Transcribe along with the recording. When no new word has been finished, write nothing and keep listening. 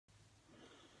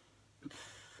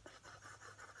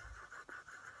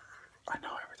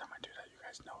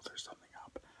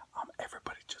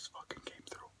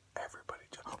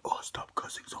stop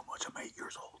cussing so much. I'm 8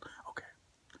 years old. Okay.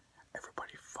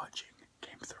 Everybody fudging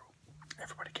came through.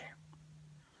 Everybody came.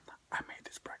 I made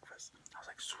this breakfast. I was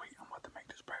like, sweet, I'm about to make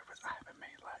this breakfast. I haven't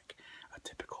made like a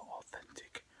typical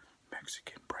authentic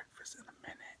Mexican breakfast in a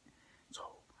minute.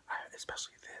 So,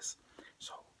 especially this.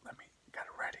 So, let me get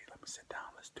it ready. Let me sit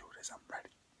down. Let's do this. I'm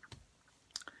ready.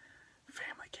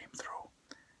 Family came through.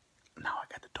 Now I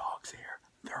got the dogs here.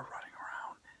 They're running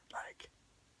around. Like,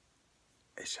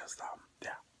 it's just,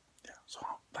 yeah. So,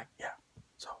 like, yeah.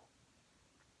 So,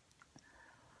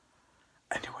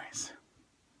 anyways,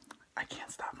 I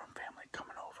can't stop from family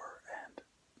coming over and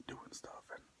doing stuff.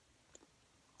 And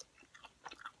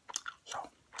so,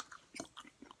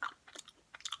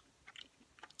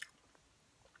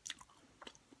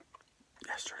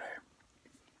 yesterday,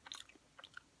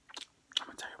 I'm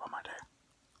gonna tell you about my day.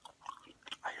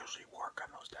 I usually work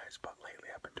on those days, but lately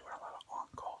I've been doing a lot of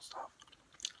on-call stuff.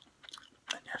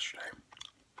 And yesterday,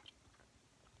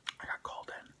 I got called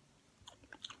in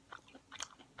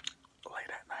late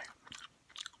at night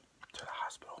to the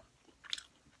hospital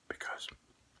because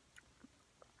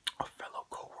a fellow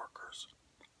co-worker's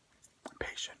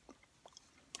patient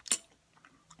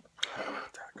had a heart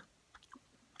attack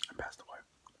and passed away.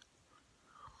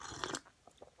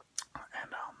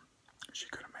 And she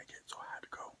couldn't make it, so I had to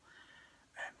go.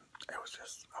 And it was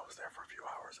just, I was there for a few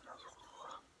hours, and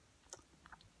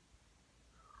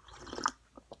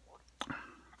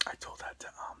I told that to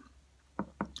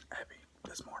Abby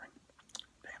this morning.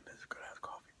 Damn, this is good ass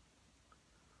coffee.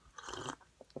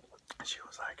 And she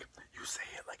was like, you say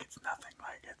it like it's nothing,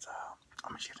 like it's I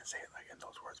mean, she didn't say it like in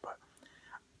those words, but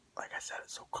like I said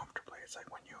it so comfortably. It's like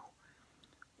when you're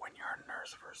a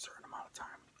nurse for a certain amount of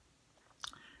time,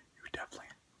 you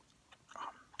definitely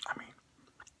I mean,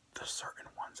 there's certain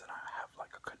ones that I have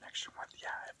like a connection with. Yeah,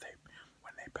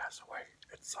 when they pass away,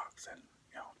 it sucks, and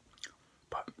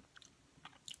but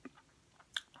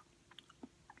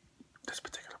this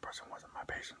particular person wasn't my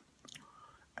patient,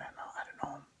 and I didn't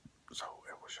know him, so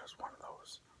it was just one of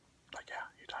those, like, yeah,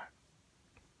 you died.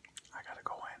 I gotta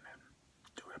go in and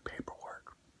do the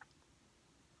paperwork.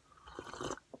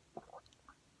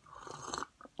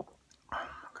 I'm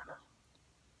gonna.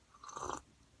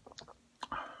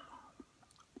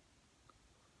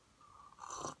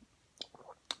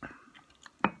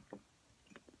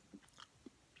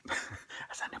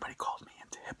 Has anybody called me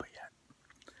into HIPAA yet?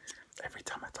 Every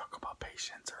time I talk about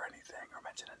patients or anything, or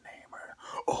mention a name, or,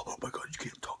 oh my god, you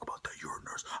can't talk about that, you're a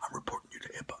nurse, I'm reporting you to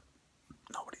HIPAA.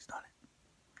 Nobody's done it.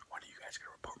 When are you guys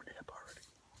gonna report me to HIPAA already?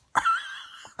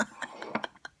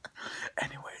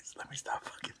 Anyways, let me stop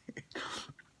fucking.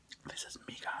 This is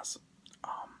Migas,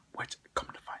 which, come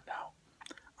to find out,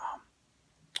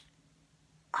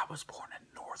 I was born in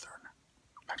northern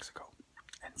Mexico,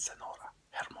 in Sonora,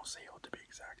 Hermosillo to be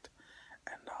exact,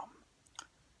 and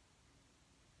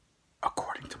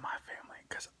according to my family,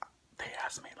 because they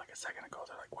asked me like a second ago,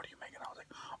 they're like, what are you making? I was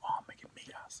like, oh, I'm making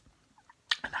migas.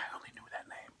 And I only knew that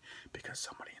name because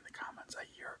somebody in the comments a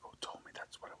year ago told me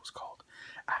that's what it was called.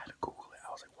 I had to Google it.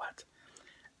 I was like, what?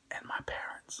 And my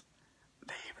parents,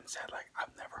 they even said, like,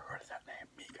 I've never heard of that name,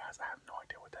 migas. I have no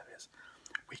idea what that is.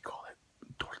 We call it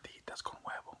tortitas con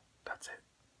huevo. That's it.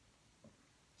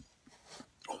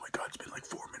 Oh my god, it's been like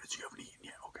 4 minutes. You haven't eaten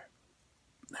yet. Okay.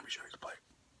 Let me show you the plate.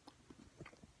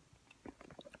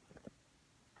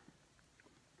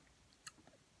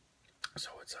 So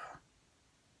it's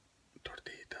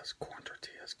tortillas, corn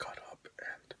tortillas cut up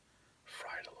and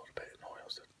fried a little bit in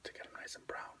oils to get them nice and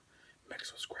brown.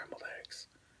 Mixed with scrambled eggs,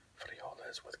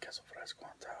 frijoles with queso fresco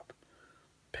on top,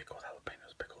 pickled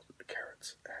jalapenos, pickled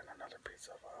carrots, and another piece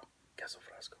of queso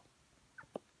fresco.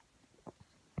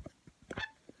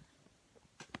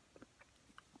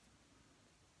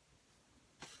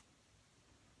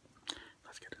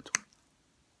 Let's get into it.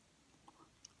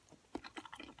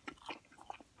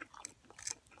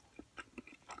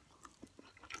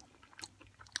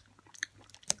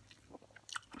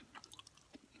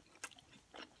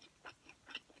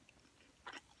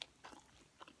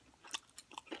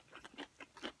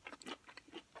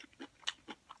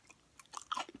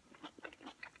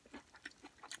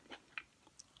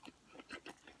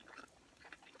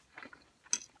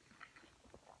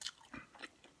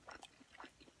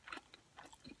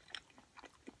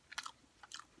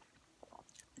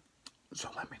 So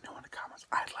let me know in the comments.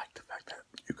 I like the fact that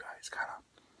you guys kind of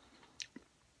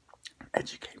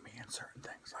educate me in certain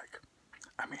things. Like,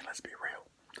 I mean, let's be real.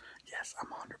 Yes,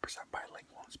 I'm 100%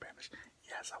 bilingual in Spanish.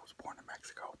 Yes, I was born in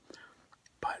Mexico.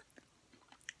 But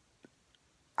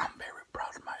I'm very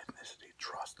proud of my ethnicity.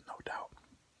 Trust, no doubt.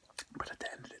 But at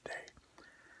the end of the day,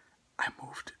 I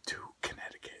moved to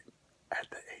Connecticut at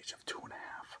the age of 2.5.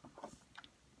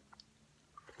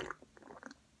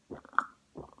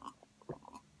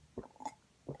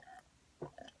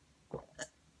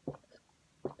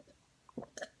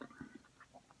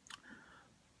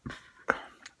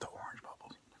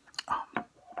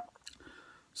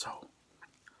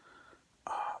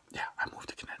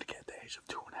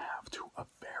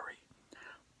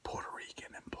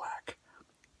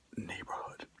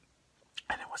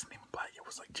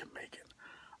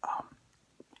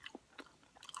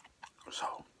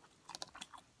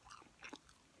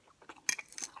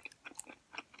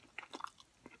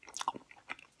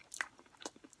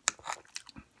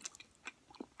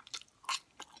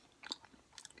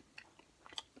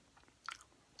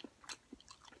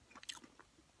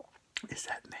 Is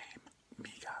that name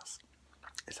Migas?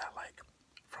 Is that like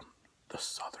from the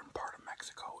southern part of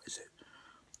Mexico? Is it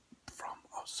from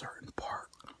a certain part?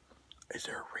 Is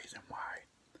there a reason why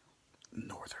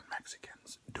northern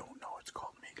Mexicans don't know it's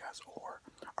called Migas, or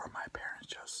are my parents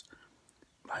just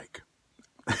like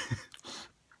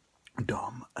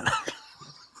dumb?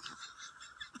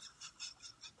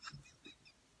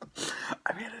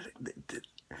 I mean, did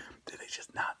they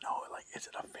just not know? Like, is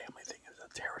it a family thing? Is it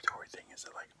a territory thing? Is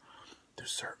it like, do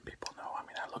certain people know? I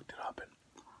mean, I looked it up, and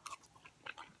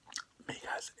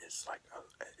Migas is like,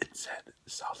 it said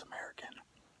South American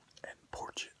and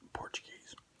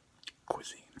Portuguese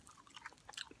cuisine.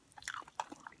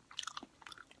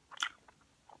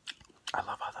 I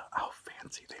love how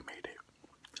fancy they made it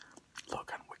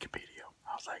look on Wikipedia.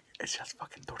 I was like, it's just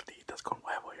fucking tortillitas con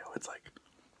huevo, yo. It's like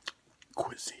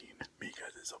cuisine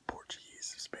because it's a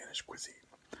Portuguese, Spanish cuisine.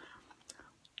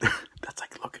 That's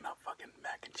like looking up fucking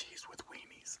mac and cheese with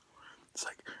weenies. It's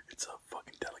like, it's a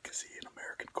fucking delicacy in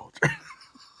American culture.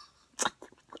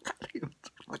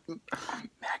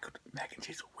 mac and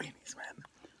cheese with weenies, man.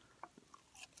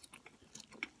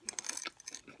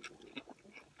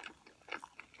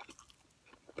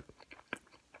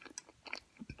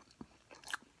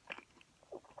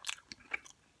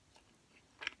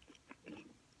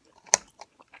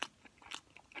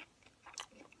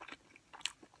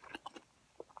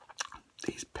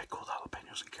 These pickled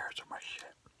jalapenos and carrots are my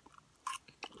shit.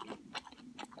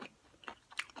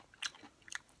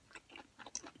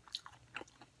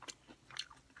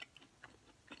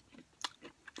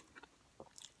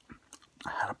 I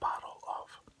had a bottle of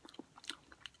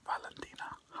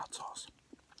Valentina hot sauce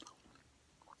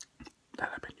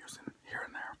that I've been using here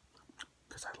and there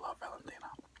because I love Valentina.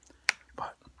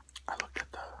 But I looked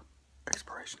at the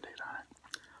expiration date on it,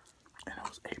 and it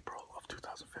was April of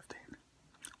 2015.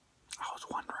 I was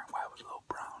wondering why it was a little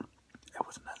brown. It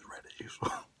wasn't as red as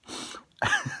usual.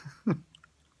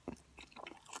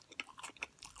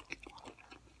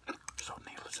 So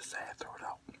needless to say, I threw it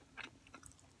out.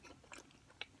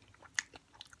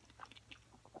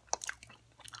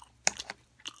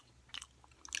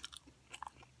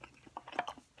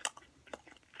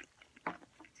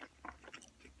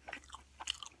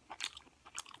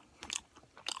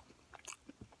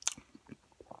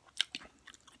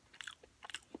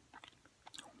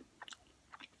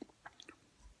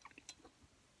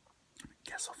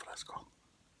 Queso fresco.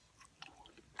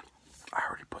 I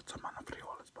already put some on the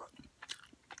frijoles, but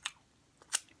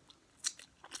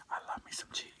I love me some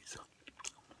cheese.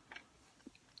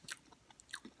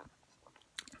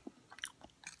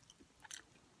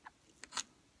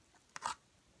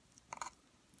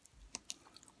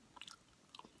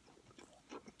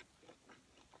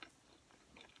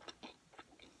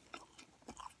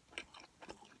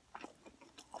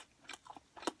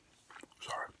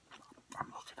 Sorry, I'm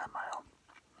looking at my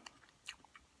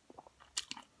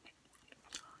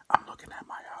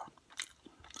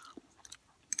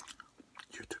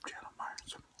YouTube channel,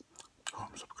 who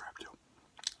I'm subscribed to.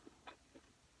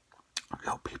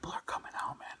 Yo, people are coming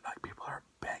out, man. Like, people are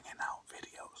banging out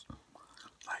videos.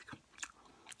 Like,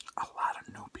 a lot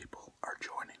of new people are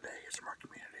joining the ASMR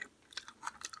community.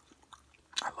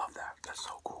 I love that. That's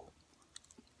so cool.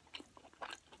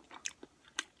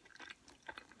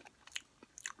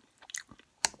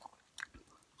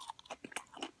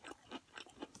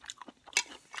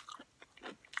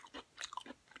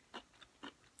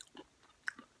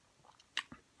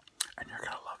 And you're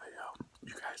gonna love it, yo.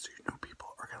 You guys, you new people,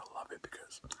 are gonna love it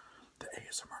because the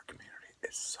ASMR community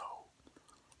is so,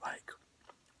 like,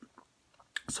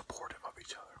 supportive of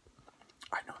each other.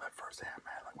 I know that firsthand,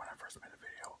 man. Like, when I first made a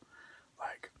video,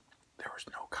 like, there was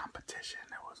no competition.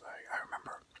 It was like, I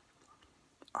remember,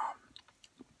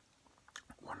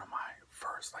 one of my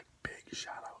first, like, big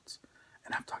shout-outs,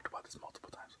 and I've talked about this multiple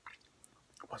times,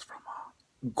 was from,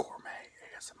 Gourmet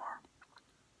ASMR.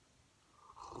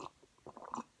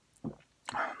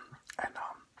 And,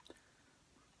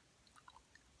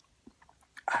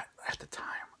 at the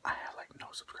time, I had, like, no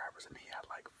subscribers, and he had,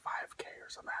 like, 5K or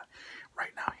something.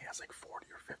 Right now, he has, like, 40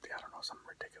 or 50, I don't know, some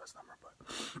ridiculous number, but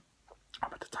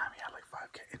at the time, he had, like,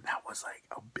 5K, and that was, like,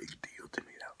 a big deal to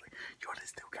me. That was like, yo,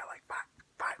 this dude got, like,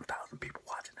 5,000 people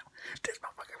watching him. This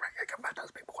motherfucker right here got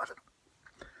 5,000 people watching him.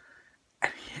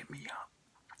 And he hit me up,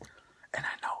 and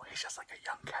I know he's just, like, a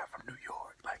young cat from New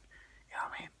York. Like, you know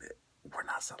what I mean? We're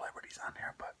not celebrities on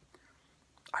here, but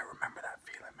I remember that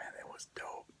feeling, man. It was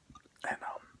dope. And,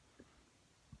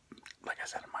 like I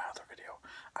said in my other video,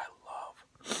 I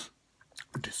love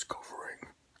discovering,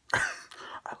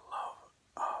 I love,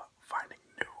 finding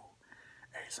new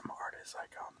ASMR artists.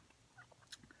 Like,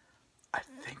 I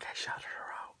think I shouted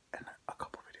her out in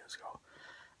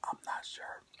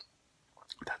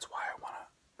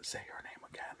say her name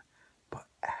again, but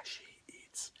Ashy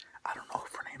Eats. I don't know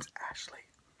if her name's Ashley,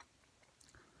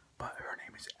 but her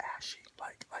name is Ashy.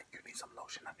 Like you need some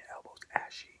lotion on your elbows.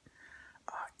 Ashy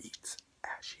Eats.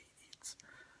 Ashy Eats.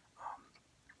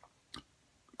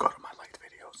 Go to my liked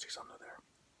videos. She's under there.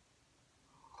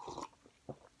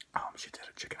 She did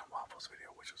a chicken and waffles video,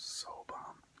 which was so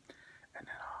bomb. And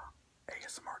then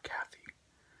ASMR Kathy.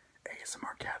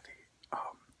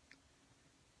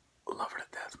 Love her to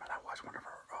death, man. I watched one of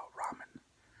her ramen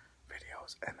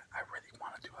videos, and I really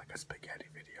want to do like a spaghetti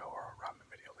video or a ramen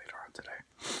video later on today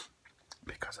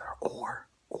because of her,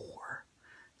 or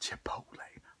Chipotle,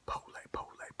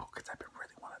 because I've been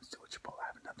really wanting to do a Chipotle. I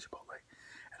haven't done Chipotle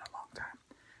in a long time.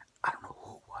 I don't know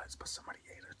who it was, but somebody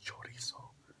ate a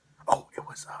chorizo. Oh, it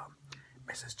was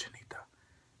Mrs. Janita.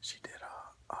 She did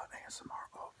an ASMR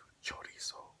of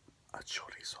chorizo, a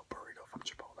chorizo burrito from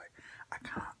Chipotle. I'm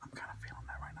kind of feeling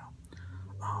that right now.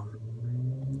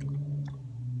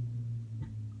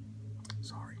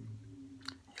 Sorry,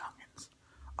 youngins.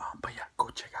 But yeah, go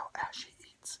check out Ashy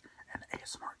Eats and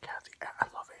ASMR Kathy. I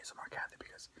love ASMR Kathy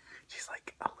because she's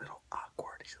like a little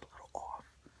awkward. She's a little off.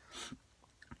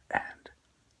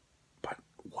 But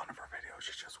one of her videos,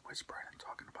 she's just whispering and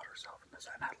talking about herself and this,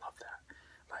 and I love that.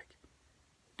 Like,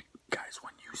 guys,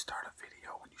 when you start a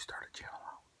video, when you start a channel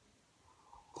out,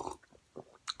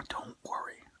 don't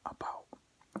worry about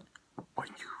what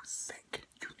you think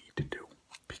you need to do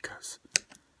because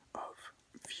of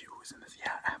views and this.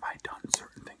 Yeah, have I done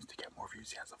certain things to get more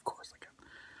views? Yes, of course I can.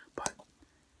 But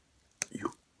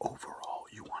overall,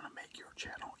 you want to make your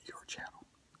channel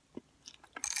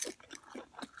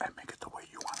and make it the way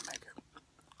you want to make it.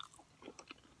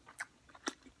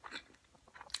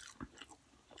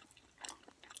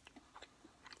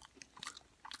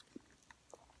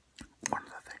 One of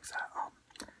the things that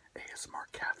ASMR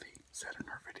Kathy said in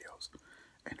her videos,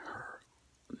 in her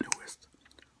newest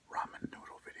ramen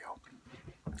noodle video,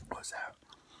 was that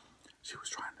she was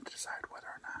trying to decide whether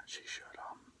or not she should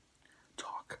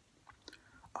talk,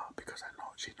 because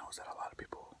she knows that a lot of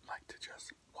people like to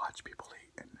just watch people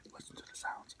eat and listen to the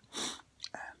sounds,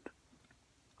 and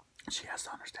she has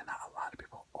to understand that a lot of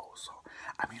people also,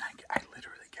 I mean, I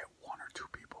literally get one or two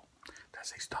people that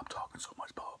say stop talking so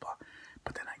much, blah blah blah,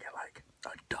 but then I get like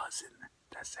a dozen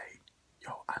that say,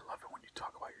 yo, I love it when you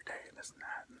talk about your day and this and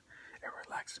that, and it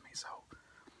relaxes me. So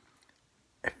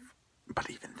but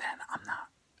even then, I'm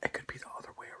not, it could be the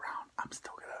other way around. I'm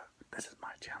still gonna, this is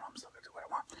my channel, I'm still gonna do what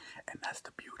I want. And that's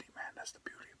the beauty, man. That's the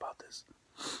beauty about this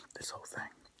whole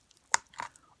thing.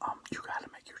 You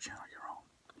gotta make your channel your own.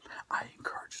 I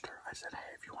encouraged her. I said,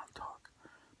 hey, if you want to talk,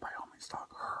 by all means talk.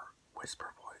 Her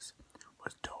whisper voice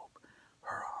was dope.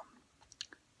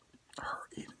 Her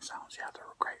eating sounds, yeah, they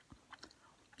were great.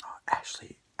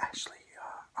 Ashy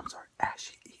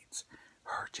Eats.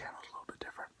 Her channel's a little bit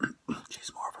different.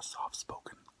 She's more of a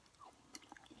soft-spoken,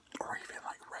 or even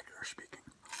like regular speaking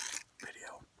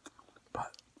video.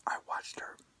 But I watched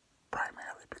her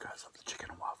primarily because of the chicken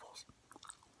and waffles.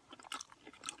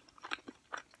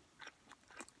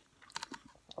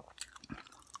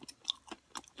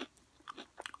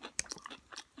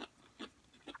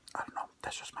 I don't know,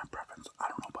 that's just my preference. I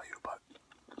don't know about you, but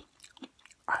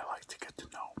I like to get to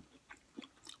know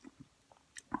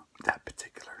that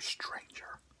particular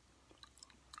stranger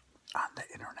on the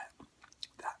internet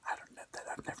that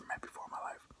I've never met before in my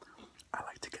life. I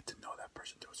like to get to know that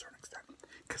person to a certain extent.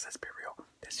 Because let's be real,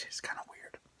 this is kind of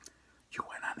weird. You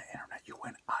went on the internet, you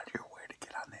went out of your way to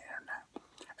get on the internet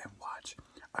and watch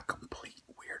a complete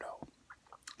weirdo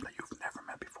that you've never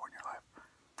met before in your life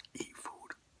eat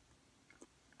food.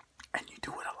 And you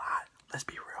do it a lot. Let's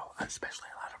be real,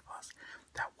 especially a lot of us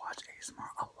that watch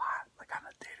ASMR a lot, like on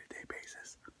a day-to-day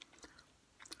basis.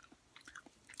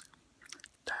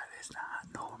 That is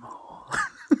not normal.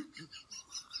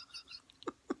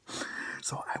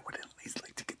 So I would at least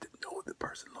like to get to know the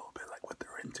person a little bit, like what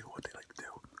they're into, what they like to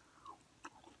do.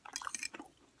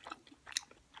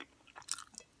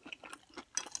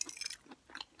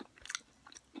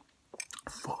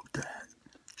 Fuck that.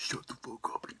 Shut the fuck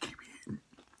up and keep eating.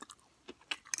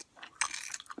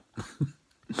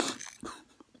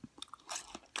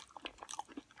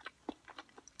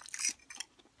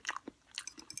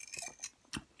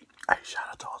 Hey, shout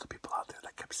out to all the people out there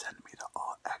that kept sending me the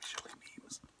all actually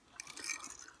memes.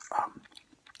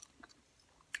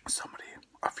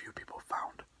 A few people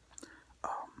found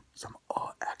some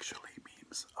all actually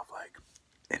memes of like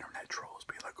internet trolls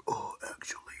being like, oh,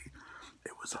 actually,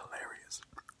 it was hilarious.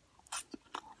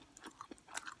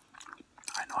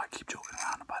 I know I keep joking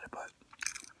around about it, but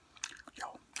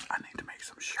yo, I need to make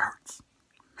some shirts,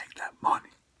 make that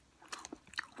money.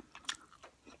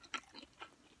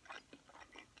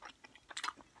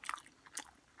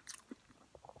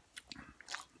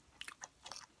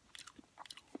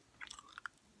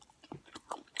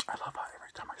 I love how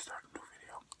every time I start a new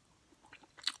video,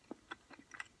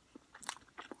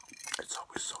 it's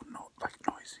always so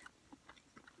noisy.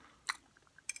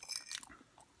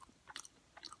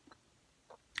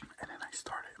 And then I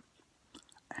start it,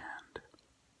 and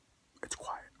it's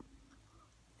quiet.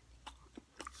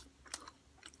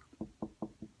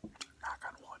 Knock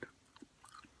on wood.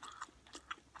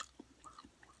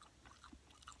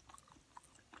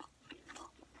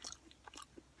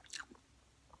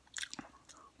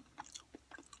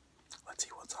 Let's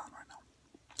see what's on right now.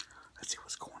 Let's see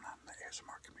what's going on in the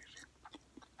ASMR community.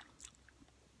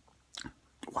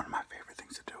 One of my favorite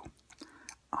things to do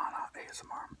on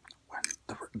ASMR, when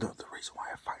the reason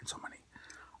why I find so many,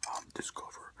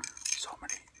 discover so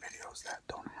many videos that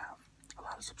don't have a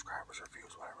lot of subscribers or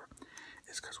views, whatever,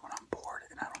 is because when I'm bored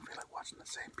and I don't feel like watching the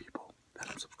same people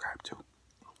that I'm subscribed to,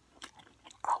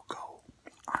 I'll go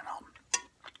on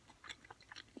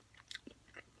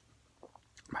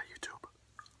my YouTube,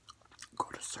 go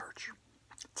to search,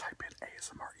 type in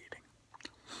ASMR eating,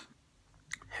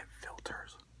 hit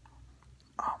filters,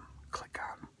 click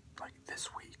on like this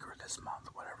week or this month,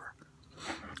 whatever,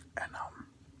 and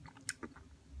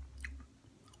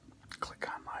click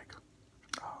on like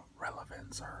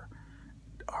relevance or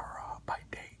by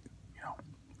date, you know.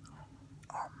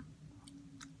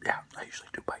 Yeah, I usually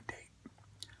do by date,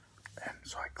 and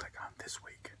so I click on this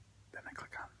week, then I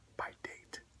click on by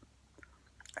date,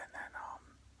 and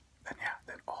then yeah,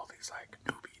 then all these like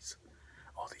newbies,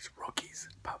 all these rookies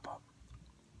pop up,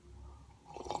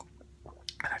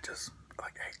 and I just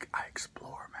like I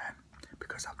explore, man,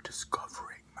 because I'm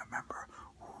discovering. Remember,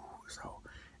 so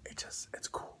it's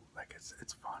cool. Like it's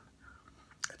fun.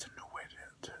 It's a new way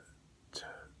to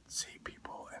see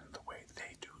people and the way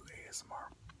they do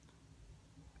ASMR.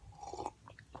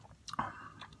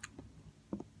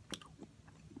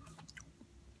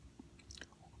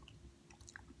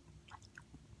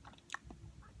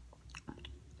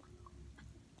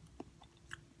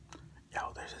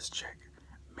 Yo, there's this chick,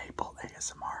 Maple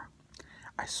ASMR.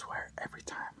 I swear every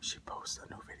time she posts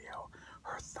a new video,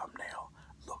 her thumbnail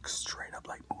looks straight up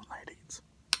like Moonlight Eats.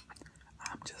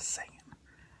 I'm just saying.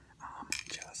 I'm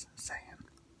just saying.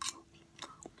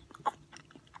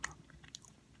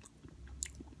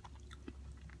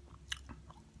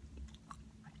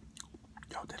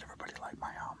 Yo, did everybody like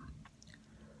my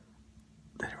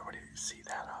did everybody see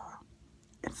that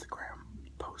Instagram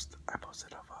post I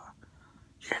posted of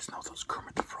you guys know those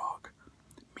Kermit the Frog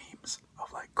memes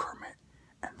of like Kermit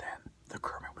and then the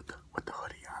Kermit with the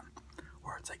hoodie on,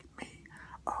 where it's like me,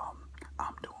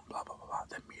 I'm doing blah blah blah blah,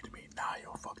 then me to me, nah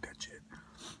yo, fuck that shit.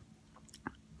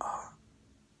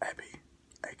 Abby,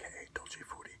 aka Dolce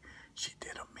Foodie, she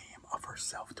did a meme of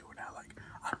herself doing that. Like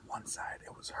on one side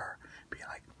it was her being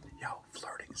like, yo,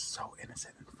 flirting is so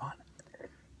innocent and fun.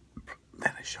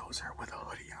 Then it shows her with a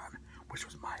hoodie on, which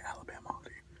was my Alabama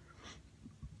hoodie.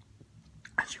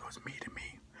 And she goes, me to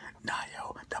me, nah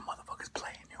yo, that motherfucker's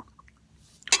playing you.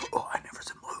 Oh, I never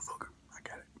said motherfucker. I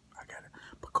get it.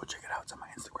 But go check it out, it's on my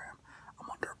Instagram. I'm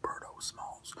under Berto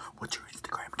Smalls. What's your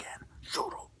Instagram again?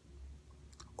 Shoro.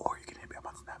 Or you can hit me up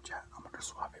on Snapchat. I'm under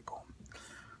Suave Boom.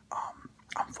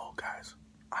 I'm full, guys.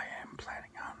 I am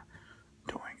planning on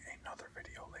doing another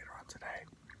video later on today.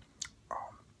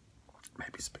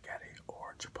 Maybe spaghetti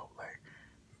or Chipotle.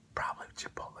 Probably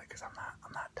Chipotle, because I'm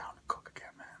not down to cook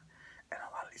again, man. And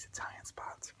a lot of these Italian spots